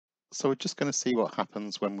So we're just going to see what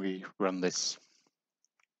happens when we run this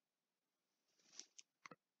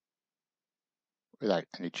without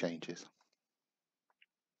any changes.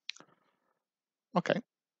 Okay,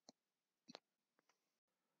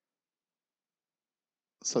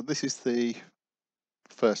 so this is the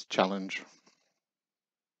first challenge,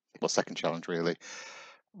 well, second challenge really,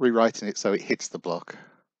 rewriting it so it hits the block.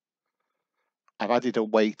 I've added a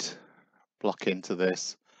wait block into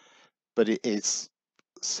this, but it is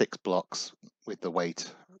 6 blocks with the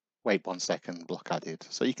wait 1 second block added.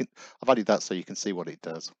 So I've added that so you can see what it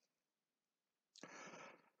does.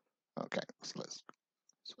 Okay,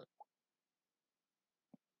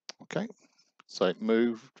 okay, so it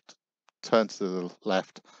moved, turned to the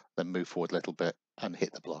left, then move forward a little bit and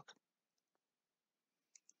hit the block.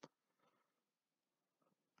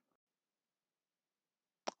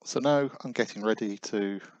 So now I'm getting ready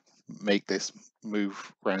to make this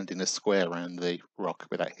move round in a square around the rock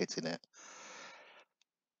without hitting it.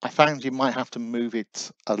 I found you might have to move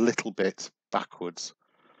it a little bit backwards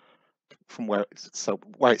from where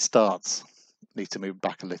where it starts. Need to move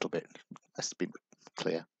back a little bit. Has to be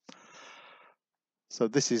clear. So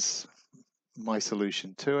this is my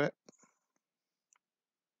solution to it.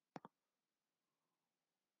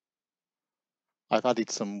 I've added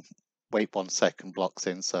some wait 1 second blocks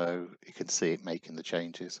in so you can see it making the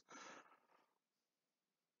changes.